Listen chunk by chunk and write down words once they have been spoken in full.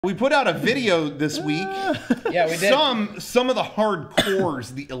We put out a video this week. Yeah, we did. Some of the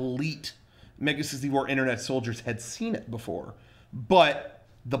hardcores, the elite Mega64 internet soldiers had seen it before, but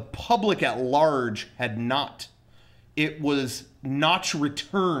the public at large had not. It was Notch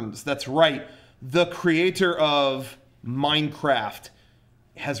Returns. That's right. The creator of Minecraft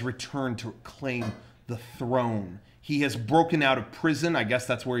has returned to claim the throne. He has broken out of prison. I guess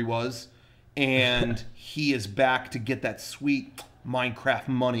that's where he was. And he is back to get that sweet Minecraft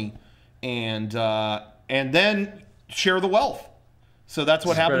money and then share the wealth. So that's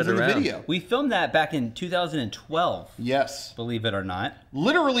what happens in the video. We filmed that back in 2012. Yes. Believe it or not.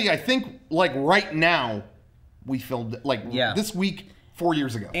 Literally, I think, like, right now, we filmed it. Like, this week, 4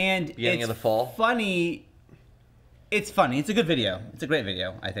 years ago. And beginning of the fall. Funny. It's funny. It's a good video. It's a great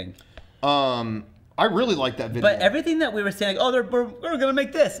video, I think. I really like that video. But everything that we were saying, oh, we're going to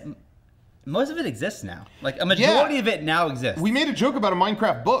make this. Most of it exists now. Like, a majority of it now exists. We made a joke about a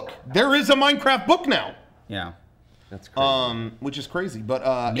Minecraft book. There is a Minecraft book now. Yeah. That's crazy. Which is crazy. But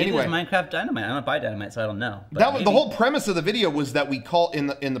maybe anyway, there's Minecraft Dynamite. I don't buy Dynamite, so I don't know. But that was the whole premise of the video was that we call in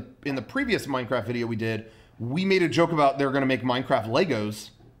the previous Minecraft video we did. We made a joke about they're going to make Minecraft Legos,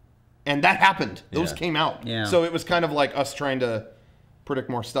 and that happened. Those came out. Yeah. So it was kind of like us trying to predict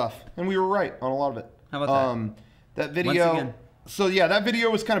more stuff, and we were right on a lot of it. How about that video? Once again. So yeah, that video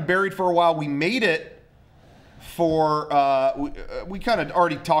was kind of buried for a while. We made it for we kind of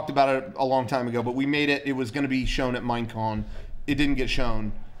already talked about it a long time ago, but we made it. It was going to be shown at Minecon. It didn't get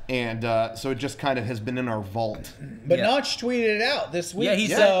shown, and so it just kind of has been in our vault. But Notch tweeted it out this week. Yeah, he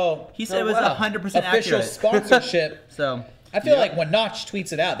said it was 100% official accurate. sponsorship. So I feel like when Notch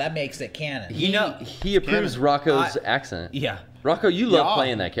tweets it out, that makes it canon. He approves Rocco's accent. Yeah. Rocco, you love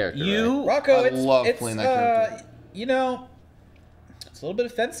playing that character. Right? Rocco, I love playing that character. You know, it's a little bit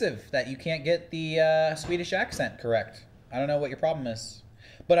offensive that you can't get the Swedish accent correct. I don't know what your problem is.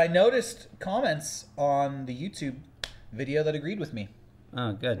 But I noticed comments on the YouTube video that agreed with me.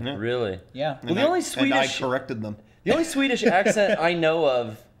 Oh, good. Yeah. Really? Yeah. Well, the only Swedish... And I corrected them. The only Swedish accent I know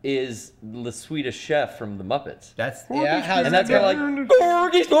of is the Swedish chef from the Muppets. That's and that's kind of like and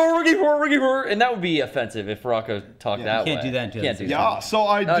that would be offensive if Rocco talked that way. You can't do that in 2016. Yeah, so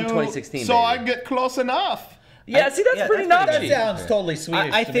I Not do. in 2016, so baby. I get close enough. Yeah, see, that's pretty notchy. That sounds totally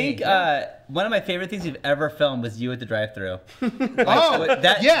Swedish. I to think me. one of my favorite things we've ever filmed was you at the drive-thru.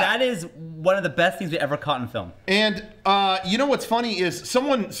 That is one of the best things we ever caught in film. And you know what's funny is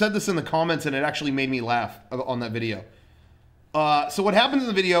someone said this in the comments, and it actually made me laugh on that video. So what happens in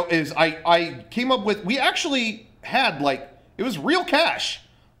the video is I came up with, we actually had, like, it was real cash.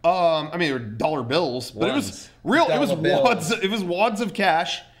 I mean, they were dollar bills, but it was real. It was wads of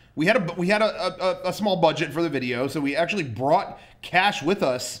cash. We had a small budget for the video, so we actually brought cash with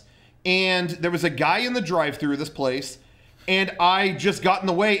us. And there was a guy in the drive-thru of this place, and I just got in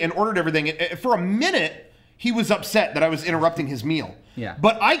the way and ordered everything. And for a minute, he was upset that I was interrupting his meal. Yeah.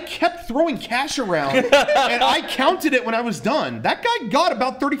 But I kept throwing cash around, and I counted it when I was done. That guy got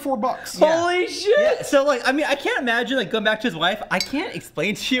about 34 bucks. Yeah. Holy shit! Yeah, so, like, I mean, I can't imagine, like, going back to his wife. I can't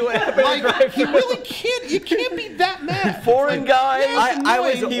explain to you what happened. Like, he really can't. You can't be that mad. Foreign guy.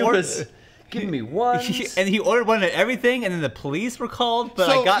 He was giving me one. And he ordered one of everything, and then the police were called, but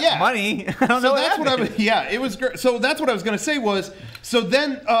So, I got money. I don't know that's what I was. Yeah, it was great. So that's what I was going to say was. So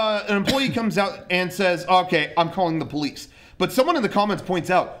then an employee comes out and says, "Okay, I'm calling the police." But someone in the comments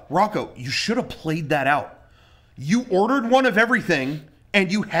points out, Rocco, you should have played that out. You ordered one of everything,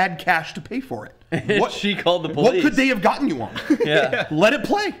 and you had cash to pay for it. What? She called the police. What could they have gotten you on? Yeah. Let it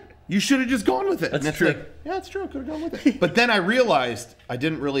play. You should have just gone with it. That's true. true. Like, yeah, it's true. I could have gone with it. But then I realized I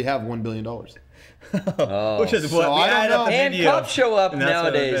didn't really have $1 billion. Which is So what we I don't had know. at the And video. cops show up And that's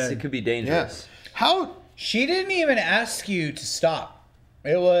what nowadays. it It could be dangerous. How? She didn't even ask you to stop.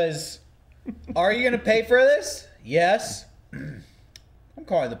 It was, are you going to pay for this? Yes. I'm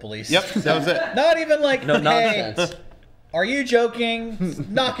calling the police. Yep, that was it. Not even like, No hey, nonsense. are you joking?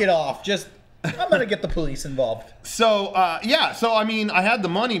 Knock it off. Just, I'm going to get the police involved. So, yeah, so I mean, I had the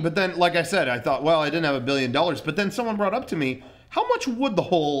money, but then, like I said, I thought, well, I didn't have $1 billion. But then someone brought up to me, how much would the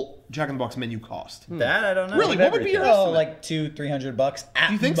whole Jack in the Box menu cost? That I don't know. Really, what would be your Oh, estimate? like $200-300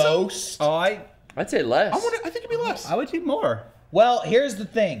 at You think most. so? Oh, I I'd say less. I think it'd be less. would do more. Well, here's the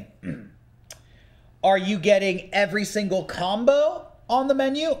thing. Are you getting every single combo on the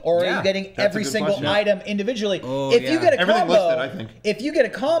menu, or are you getting a every good single question. item individually? Oh, if you get a Everything combo, listed, I think. if you get a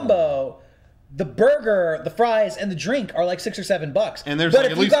combo, the burger, the fries, and the drink are like $6 or $7. And there's but like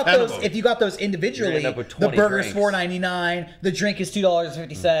if at you least got 10 of those, them. if you got those individually, You're gonna end up with the 20 burger's drinks. $4.99, the drink is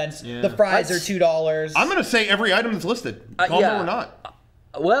 $2.50, the fries are $2. I'm going to say every item that's listed, combo or not.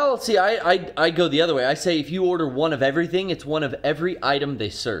 Well, see, I go the other way. I say if you order one of everything, it's one of every item they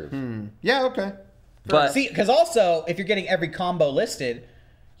serve. Yeah, okay. But See, because also, if you're getting every combo listed,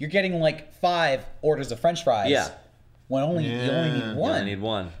 you're getting like 5 orders of French fries. Yeah. When you only need you one. only need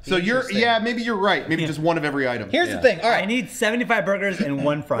one. So maybe you're right. Maybe just one of every item. Here's the thing. All I right. need 75 burgers and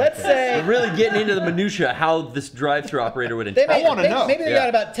 1 fry. Let's fish. say We're really getting into the minutia how this drive-through operator would they interpret. may, wanna know. maybe they Yeah. got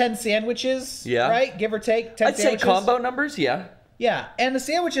about 10 sandwiches. Yeah. Right? Give or take. 10 I'd say sandwiches. combo numbers, yeah. Yeah, and the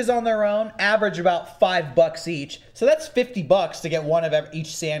sandwiches on their own average about $5 each. So that's $50 to get one of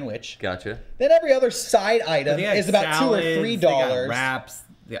each sandwich. Gotcha. Then every other side item They got is about salads, $2 or they got $3. wraps.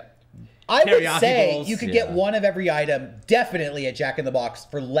 Yeah. I would teriyaki say bowls. you could Yeah. get one of every item definitely at Jack in the Box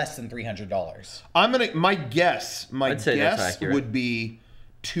for less than $300. My guess I'd say that's accurate. would be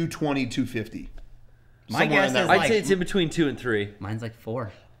 220, 250. My Somewhere guess in that is range. I'd like say it's in between 2 and 3. mine's like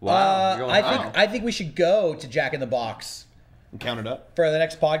 4. Wow. you're going high. I think we should go to Jack in the Box Count it up. for the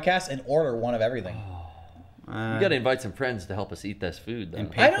next podcast and order one of everything. You got to invite some friends to help us eat this food, though.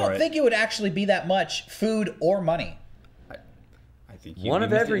 And pay I for don't it. think it would actually be that much food or money. I think One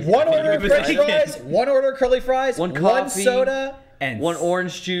of every- One order of You're French mistaken. fries, one order of curly fries, One one coffee. soda, and One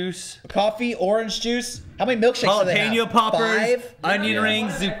orange juice. coffee, orange juice. How many milkshakes do they have? jalapeno poppers, 5? onion Yeah.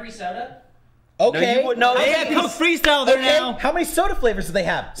 rings. Every soda? Okay. No, you would- no, They have Coke Freestyle there Okay. now. How many soda flavors do they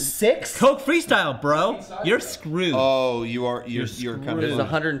have? 6? Coke Freestyle, bro. You're screwed. Oh, you're kind There's of.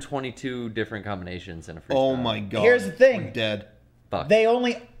 122 different combinations in a freestyle. Oh my god. Here's the thing. We're dead. Fuck. They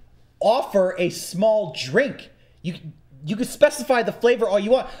only offer a small drink. You could specify the flavor all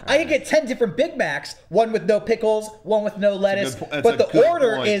you want. I could get 10 different Big Macs, one with no pickles, one with no lettuce, that's but a the good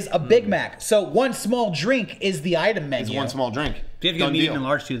order point. is a Big Mac. So one small drink is the item menu. It's one small drink. You have to get Done medium deal. and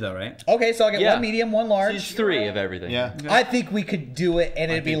large too, though, right? Okay, so I'll get Yeah. one medium, one So large. it's 3 of everything. Yeah. I think we could do it,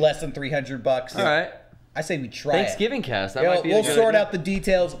 and it'd be less than $300. All right. I say we try Thanksgiving cast. That it. might be a We'll good sort idea. out the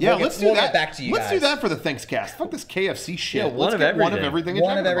details. Yeah, we'll let's get, do we'll that. Get back to you Let's guys. do that for the Thanks cast. Fuck this KFC shit. Yeah, Let's one of get one of everything. everything. at One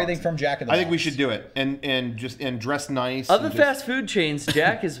Jack of in the everything Box. from Jack in the I think we Box. should do it and dress nice. Other and just- fast food chains,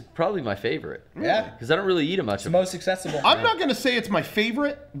 Jack is probably my favorite. Yeah. Because I don't really eat a much It's of most accessible. I'm not going to say it's my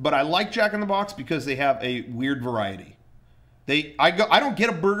favorite, but I like Jack in the Box because they have a weird variety. I don't get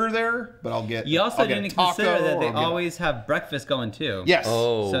a burger there, but I'll get. You also I'll get a didn't taco, consider that or they I'll get a- always have breakfast going too. Yes.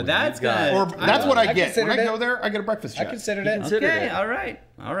 Oh, So that's you got- good. Or that's what I get when considered I it. go there. I get a breakfast I jack. considered it. Considered Okay, it. all right,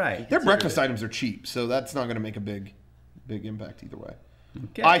 all right. Their breakfast items are cheap, so that's not going to make a big impact either way.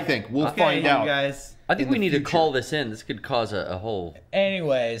 Okay. I think we'll Okay, find you out. guys. I think in we the need to future. call this in. This could cause a whole.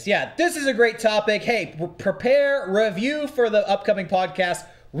 Anyways, yeah, this is a great topic. Hey, prepare review for the upcoming podcast.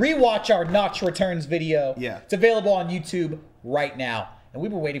 Rewatch our Notch Returns video. Yeah. It's available on YouTube right now. And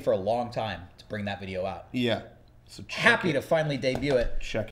we've been waiting for a long time to bring that video out. Yeah. So Happy to finally debut it. check